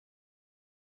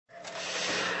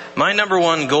My number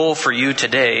one goal for you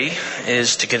today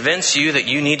is to convince you that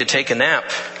you need to take a nap.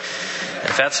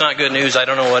 If that's not good news, I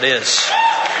don't know what is.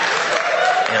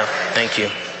 Yeah, thank you.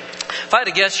 If I had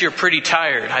to guess, you're pretty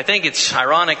tired. I think it's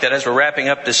ironic that as we're wrapping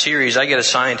up this series, I get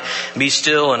assigned Be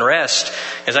Still and Rest,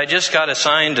 as I just got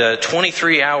assigned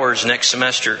 23 hours next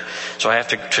semester. So I have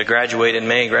to graduate in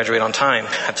May, graduate on time.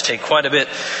 I have to take quite a bit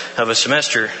of a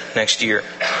semester next year.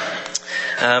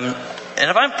 And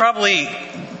if I'm probably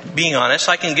being honest,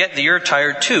 I can get that you're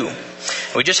tired too.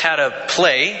 We just had a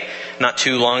play not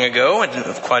too long ago, and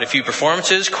quite a few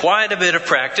performances, quite a bit of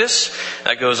practice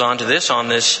that goes on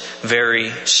this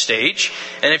very stage.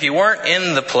 And if you weren't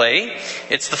in the play,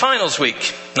 it's the finals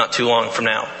week, not too long from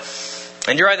now.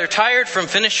 And you're either tired from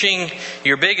finishing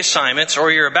your big assignments,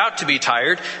 or you're about to be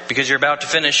tired because you're about to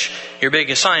finish your big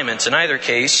assignments. In either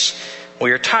case,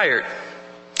 we are tired.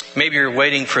 Maybe you're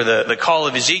waiting for the call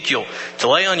of Ezekiel to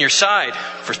lay on your side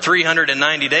for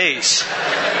 390 days.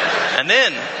 And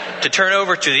then to turn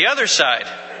over to the other side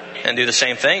and do the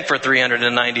same thing for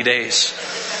 390 days.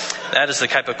 That is the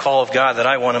type of call of God that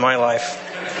I want in my life.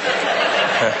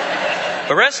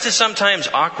 But rest is sometimes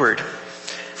awkward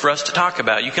for us to talk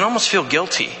about. You can almost feel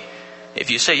guilty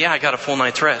if you say, yeah, I got a full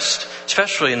night's rest,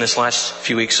 especially in this last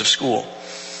few weeks of school.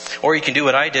 Or you can do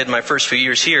what I did my first few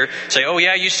years here. Say, oh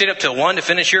yeah, you stayed up till 1 to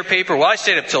finish your paper. Well, I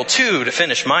stayed up till 2 to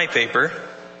finish my paper.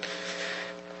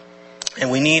 And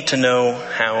we need to know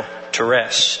how to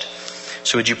rest.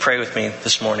 So would you pray with me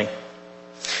this morning?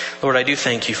 Lord, I do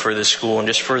thank you for this school and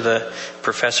just for the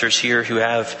professors here who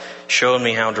have shown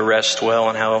me how to rest well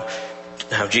and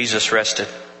how Jesus rested.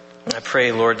 I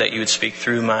pray, Lord, that you would speak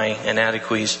through my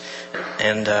inadequacies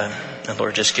and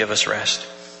Lord, just give us rest.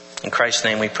 In Christ's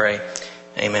name we pray.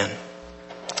 Amen.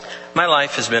 My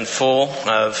life has been full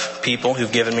of people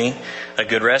who've given me a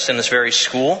good rest in this very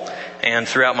school and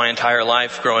throughout my entire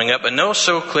life growing up, but no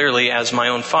so clearly as my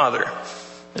own father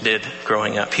did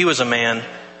growing up. He was a man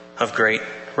of great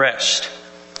rest.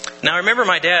 Now I remember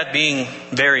my dad being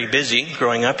very busy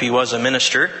growing up. He was a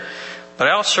minister, but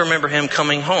I also remember him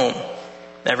coming home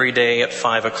every day at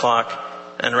 5 o'clock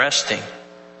and resting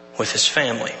with his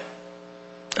family.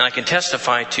 And I can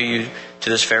testify to you to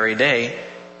this very day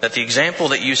that the example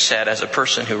that you set as a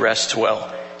person who rests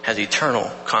well has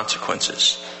eternal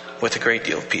consequences with a great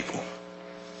deal of people.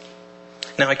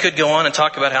 Now, I could go on and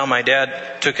talk about how my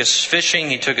dad took us fishing,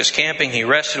 he took us camping, he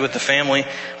rested with the family,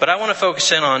 but I want to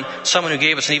focus in on someone who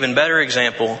gave us an even better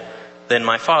example than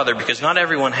my father, because not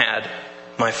everyone had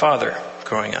my father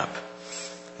growing up.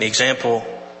 The example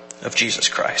of Jesus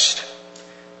Christ.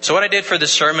 So what I did for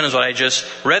this sermon is what I just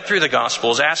read through the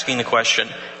Gospels, asking the question,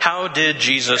 how did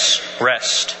Jesus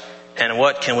rest? And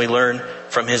what can we learn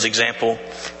from his example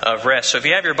of rest? So if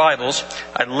you have your Bibles,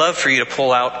 I'd love for you to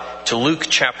pull out to Luke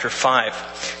chapter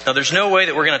 5. Now there's no way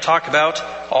that we're going to talk about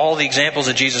all the examples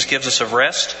that Jesus gives us of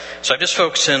rest. So I've just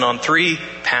focused in on 3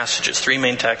 passages, 3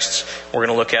 main texts we're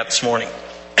going to look at this morning.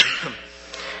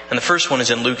 And the first one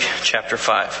is in Luke chapter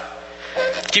 5.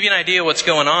 To give you an idea of what's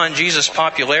going on, Jesus'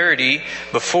 popularity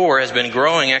before has been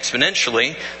growing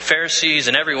exponentially. Pharisees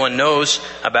and everyone knows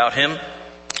about him.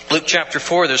 Luke chapter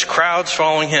 4, there's crowds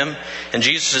following him, and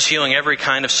Jesus is healing every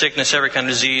kind of sickness, every kind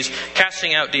of disease,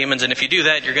 casting out demons, and if you do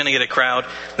that, you're going to get a crowd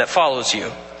that follows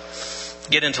you.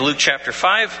 Get into Luke chapter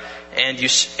 5, and you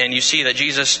see that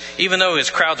Jesus, even though his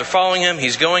crowds are following him,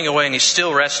 he's going away and he's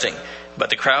still resting. But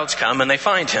the crowds come and they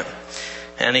find him.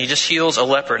 And he just heals a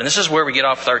leper. And this is where we get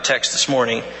off with our text this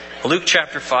morning. Luke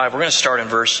chapter 5, we're going to start in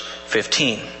verse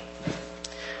 15.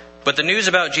 But the news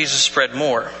about Jesus spread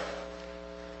more,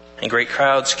 and great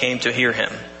crowds came to hear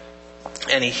him.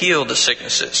 And he healed the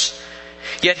sicknesses.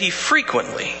 Yet he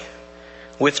frequently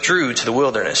withdrew to the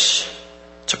wilderness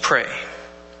to pray.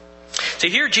 So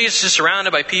here Jesus is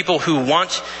surrounded by people who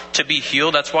want to be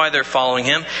healed. That's why they're following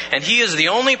him. And he is the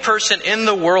only person in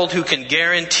the world who can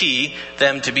guarantee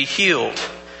them to be healed.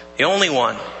 The only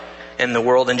one in the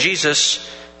world. And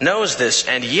Jesus knows this.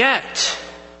 And yet,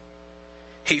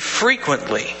 he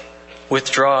frequently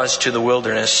withdraws to the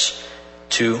wilderness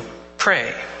to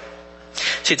pray.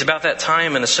 See, it's about that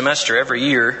time in the semester every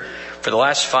year for the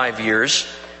last 5 years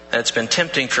that it's been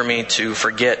tempting for me to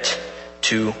forget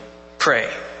to pray.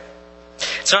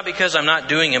 It's not because I'm not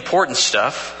doing important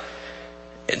stuff.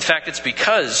 In fact, it's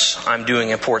because I'm doing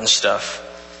important stuff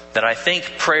that I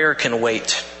think prayer can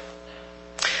wait.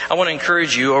 I want to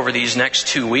encourage you over these next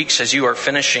 2 weeks as you are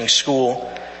finishing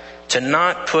school to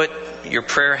not put your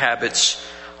prayer habits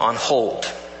on hold,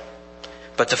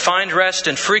 but to find rest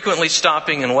in frequently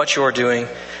stopping in what you're doing,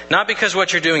 not because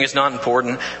what you're doing is not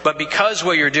important, but because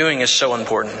what you're doing is so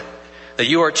important that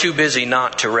you are too busy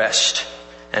not to rest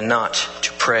and not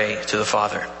to pray to the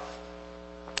Father.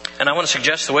 And I want to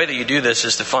suggest the way that you do this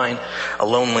is to find a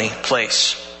lonely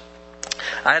place.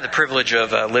 I had the privilege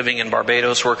of living in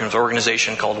Barbados, working with an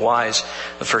organization called WISE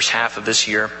the first half of this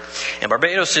year. And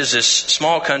Barbados is this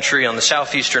small country on the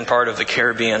southeastern part of the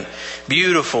Caribbean.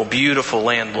 Beautiful, beautiful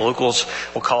land. The locals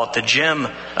will call it the gem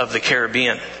of the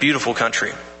Caribbean. Beautiful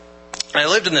country. I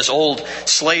lived in this old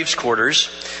slaves' quarters.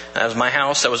 That was my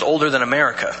house that was older than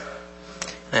America.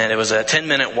 And it was a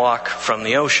 10-minute walk from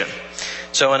the ocean.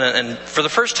 So, and for the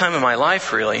first time in my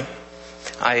life, really,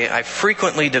 I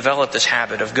frequently developed this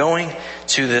habit of going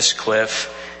to this cliff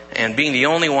and being the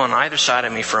only one on either side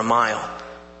of me for a mile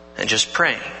and just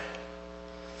praying.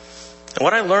 And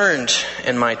what I learned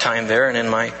in my time there and in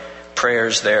my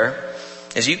prayers there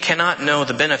is you cannot know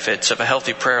the benefits of a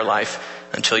healthy prayer life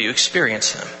until you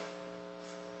experience them.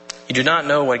 You do not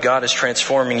know what God is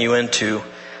transforming you into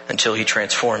until He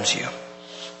transforms you.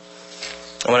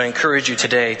 I want to encourage you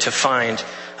today to find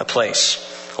a place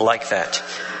like that.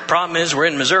 Problem is, we're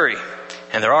in Missouri,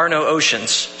 and there are no oceans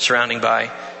surrounding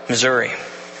by Missouri.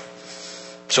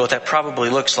 So what that probably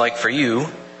looks like for you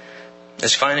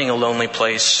is finding a lonely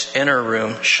place in a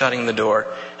room, shutting the door,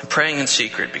 and praying in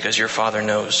secret because your Father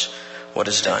knows what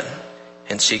is done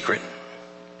in secret.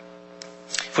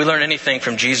 If we learn anything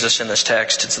from Jesus in this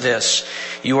text, it's this: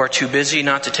 you are too busy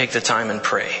not to take the time and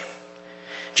pray.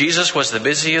 Jesus was the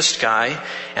busiest guy,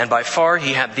 and by far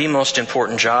he had the most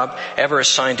important job ever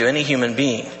assigned to any human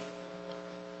being.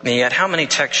 And yet, how many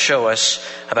texts show us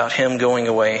about him going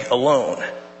away alone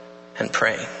and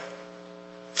praying?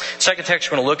 Second text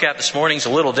we're going to look at this morning is a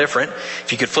little different.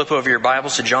 If you could flip over your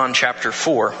Bibles to John chapter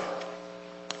 4.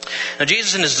 Now,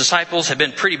 Jesus and his disciples have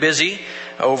been pretty busy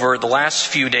over the last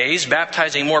few days,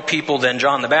 baptizing more people than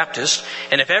John the Baptist.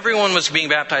 And if everyone was being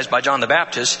baptized by John the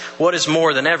Baptist, what is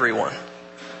more than everyone?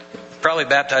 Probably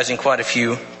baptizing quite a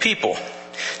few people.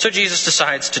 So Jesus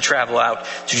decides to travel out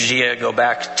to Judea, go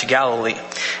back to Galilee.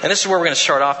 And this is where we're going to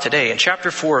start off today, in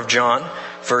chapter 4 of John,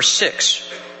 verse 6.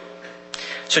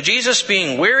 So Jesus,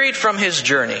 being wearied from his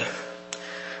journey,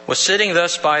 was sitting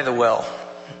thus by the well.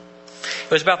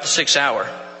 It was about the 6th hour.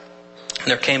 And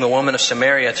there came a woman of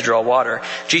Samaria to draw water.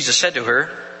 Jesus said to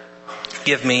her,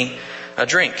 "Give me a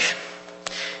drink."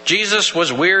 Jesus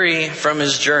was weary from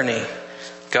his journey.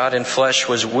 God in flesh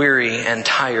was weary and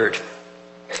tired.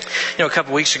 You know, a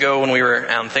couple weeks ago when we were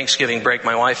on Thanksgiving break,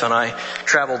 my wife and I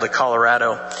traveled to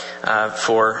Colorado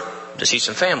to see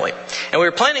some family. And we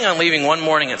were planning on leaving one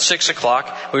morning at 6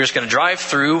 o'clock. We were just going to drive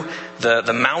through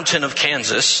the mountain of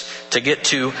Kansas to get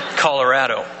to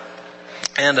Colorado.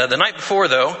 And the night before,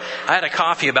 though, I had a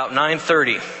coffee about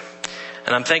 9:30.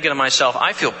 And I'm thinking to myself,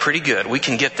 I feel pretty good. We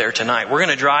can get there tonight. We're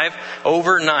going to drive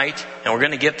overnight, and we're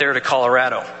going to get there to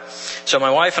Colorado. So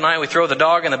my wife and I, we throw the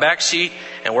dog in the back seat,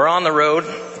 and we're on the road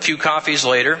a few coffees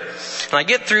later. And I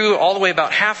get through all the way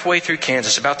about halfway through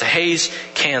Kansas, about to Hays,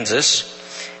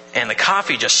 Kansas, and the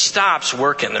coffee just stops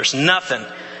working. There's nothing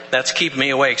that's keeping me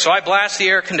awake. So I blast the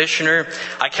air conditioner.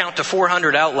 I count to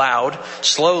 400 out loud,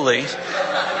 slowly,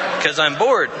 because I'm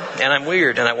bored, and I'm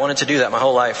weird, and I wanted to do that my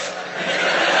whole life.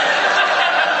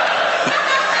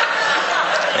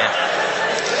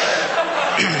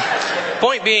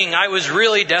 Point being, I was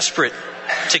really desperate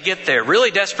to get there,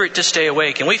 really desperate to stay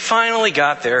awake. And we finally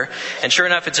got there. And sure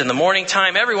enough, it's in the morning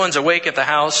time. Everyone's awake at the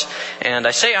house. And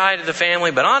I say hi to the family.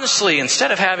 But honestly,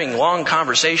 instead of having long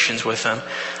conversations with them,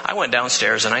 I went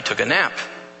downstairs and I took a nap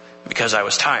because I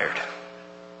was tired.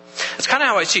 That's kind of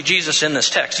how I see Jesus in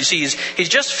this text. You see, he's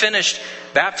just finished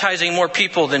baptizing more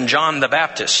people than John the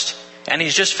Baptist. And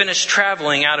he's just finished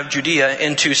traveling out of Judea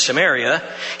into Samaria.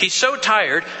 He's so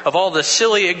tired of all the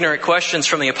silly, ignorant questions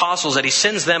from the apostles that he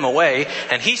sends them away,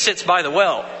 and he sits by the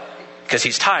well because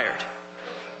he's tired.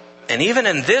 And even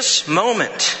in this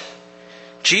moment,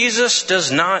 Jesus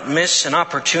does not miss an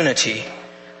opportunity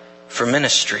for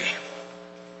ministry.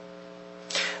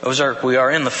 Ozark, we are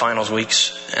in the final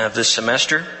weeks of this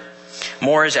semester.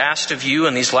 More is asked of you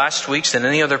in these last weeks than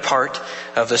any other part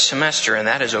of the semester, and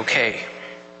that is okay.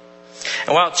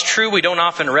 And while it's true we don't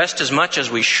often rest as much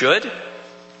as we should,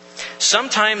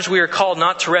 sometimes we are called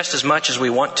not to rest as much as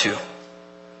we want to,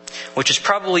 which is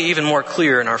probably even more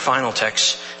clear in our final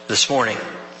text this morning,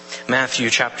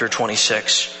 Matthew chapter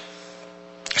 26.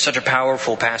 Such a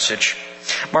powerful passage.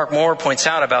 Mark Moore points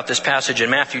out about this passage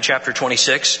in Matthew chapter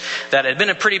 26 that it had been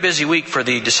a pretty busy week for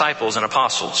the disciples and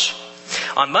apostles.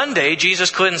 On Monday,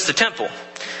 Jesus cleansed the temple.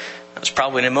 It was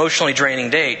probably an emotionally draining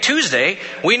day. Tuesday,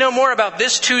 we know more about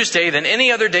this Tuesday than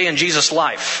any other day in Jesus'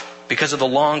 life because of the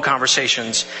long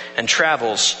conversations and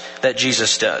travels that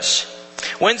Jesus does.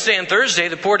 Wednesday and Thursday,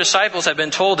 the poor disciples have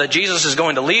been told that Jesus is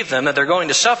going to leave them, that they're going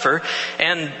to suffer,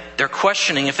 and they're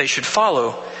questioning if they should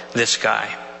follow this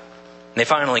guy. They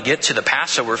finally get to the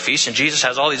Passover feast, and Jesus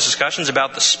has all these discussions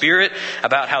about the Spirit,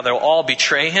 about how they'll all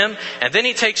betray him, and then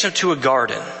he takes them to a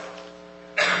garden.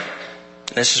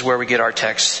 And this is where we get our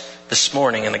text this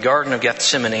morning, in the Garden of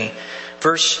Gethsemane,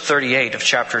 verse 38 of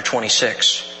chapter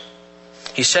 26.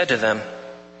 He said to them,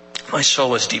 "My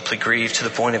soul is deeply grieved to the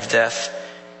point of death.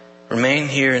 Remain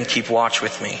here and keep watch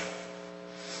with me."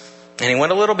 And he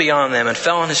went a little beyond them and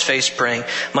fell on his face, praying,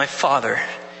 "My Father,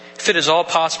 if it is all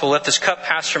possible, let this cup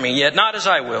pass from me, yet not as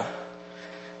I will,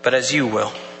 but as you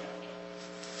will."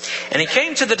 And he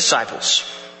came to the disciples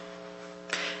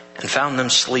and found them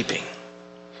sleeping,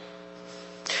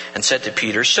 and said to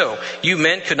Peter, "So, you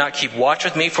men could not keep watch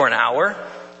with me for an hour?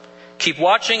 Keep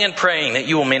watching and praying that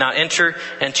you may not enter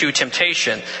into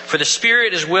temptation. For the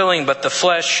spirit is willing, but the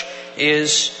flesh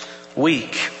is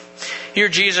weak." Here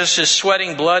Jesus is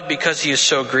sweating blood because he is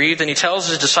so grieved, and he tells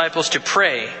his disciples to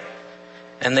pray,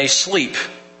 and they sleep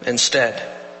instead.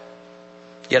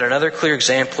 Yet another clear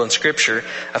example in Scripture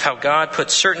of how God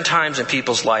puts certain times in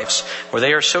people's lives where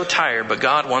they are so tired, but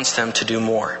God wants them to do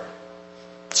more.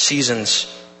 Seasons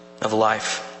of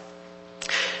life.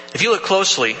 If you look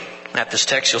closely at this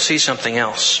text, you'll see something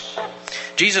else.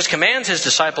 Jesus commands his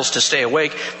disciples to stay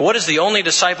awake, but what is the only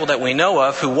disciple that we know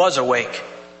of who was awake?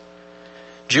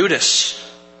 Judas,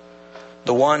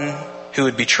 the one who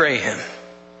would betray him.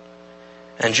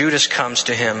 And Judas comes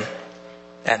to him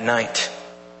at night.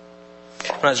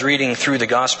 When I was reading through the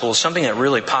Gospels, something that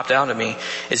really popped out at me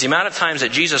is the amount of times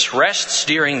that Jesus rests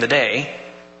during the day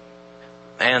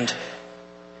and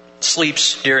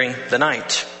sleeps during the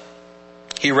night.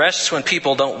 He rests when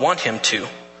people don't want him to.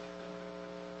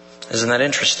 Isn't that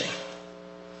interesting?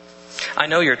 I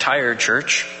know you're tired,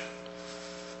 church.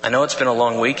 I know it's been a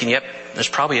long week, and yet there's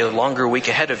probably a longer week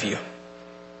ahead of you.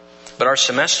 But our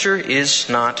semester is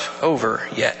not over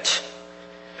yet.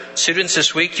 Students,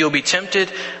 this week you'll be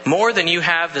tempted more than you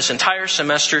have this entire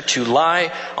semester to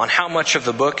lie on how much of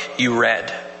the book you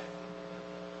read.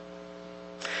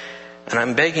 And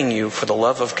I'm begging you, for the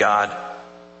love of God,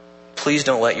 please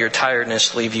don't let your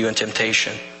tiredness leave you in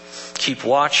temptation. Keep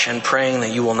watch and praying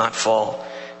that you will not fall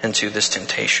into this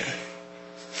temptation.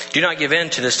 Do not give in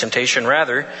to this temptation.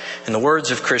 Rather, in the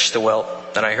words of Chris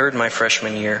DeWelt that I heard my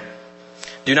freshman year,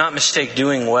 do not mistake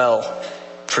doing well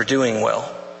for doing well.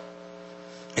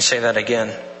 Let me say that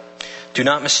again. Do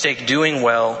not mistake doing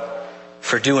well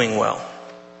for doing well.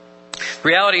 The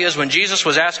reality is, when Jesus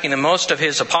was asking the most of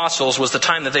his apostles was the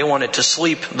time that they wanted to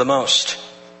sleep the most.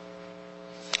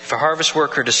 If a harvest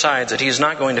worker decides that he is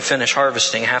not going to finish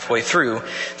harvesting halfway through,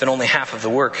 then only half of the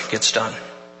work gets done.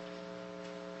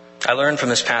 I learned from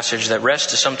this passage that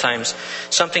rest is sometimes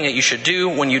something that you should do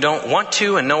when you don't want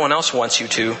to and no one else wants you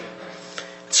to.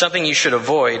 It's something you should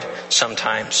avoid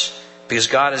sometimes because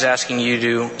God is asking you to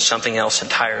do something else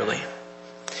entirely.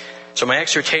 So my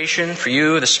exhortation for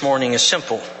you this morning is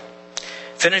simple.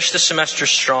 Finish the semester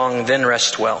strong, then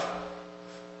rest well.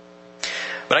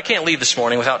 But I can't leave this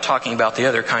morning without talking about the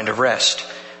other kind of rest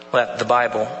that the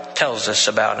Bible tells us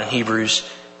about in Hebrews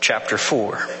chapter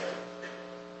 4.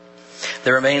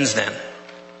 There remains then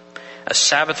a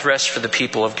Sabbath rest for the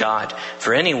people of God.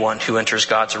 For anyone who enters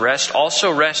God's rest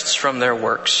also rests from their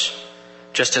works,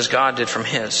 just as God did from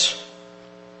his.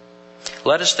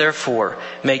 Let us therefore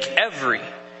make every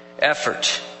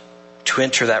effort to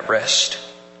enter that rest,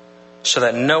 so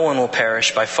that no one will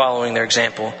perish by following their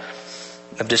example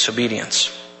of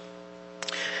disobedience.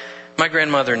 My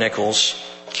grandmother Nichols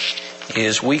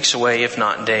is weeks away, if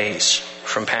not days,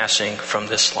 from passing from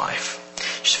this life.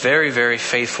 She's a very, very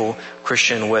faithful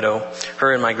Christian widow.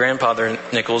 Her and my grandfather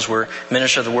Nichols were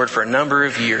ministers of the word for a number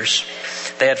of years.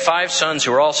 They had 5 sons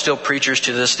who are all still preachers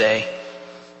to this day,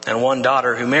 and 1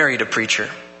 daughter who married a preacher,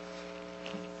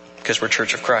 because we're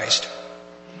Church of Christ.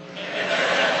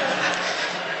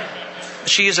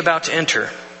 She is about to enter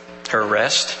her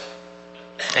rest.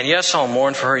 And yes, I'll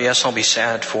mourn for her. Yes, I'll be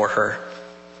sad for her.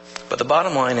 But the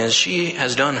bottom line is she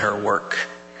has done her work.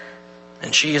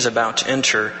 And she is about to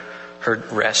enter her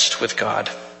rest with God.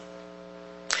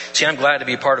 See, I'm glad to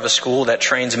be part of a school that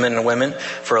trains men and women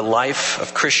for a life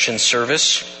of Christian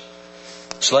service.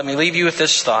 So let me leave you with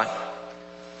this thought.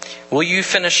 Will you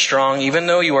finish strong even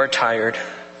though you are tired,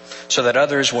 so that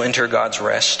others will enter God's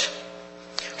rest?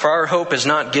 For our hope is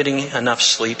not getting enough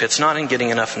sleep. It's not in getting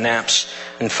enough naps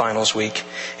in finals week.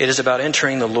 It is about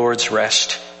entering the Lord's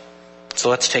rest. So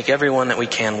let's take everyone that we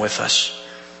can with us.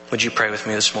 Would you pray with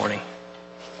me this morning?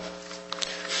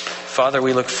 Father,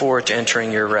 we look forward to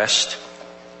entering your rest,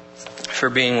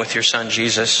 for being with your Son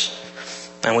Jesus,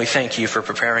 and we thank you for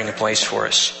preparing a place for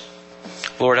us.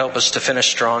 Lord, help us to finish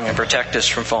strong and protect us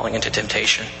from falling into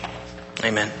temptation.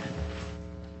 Amen.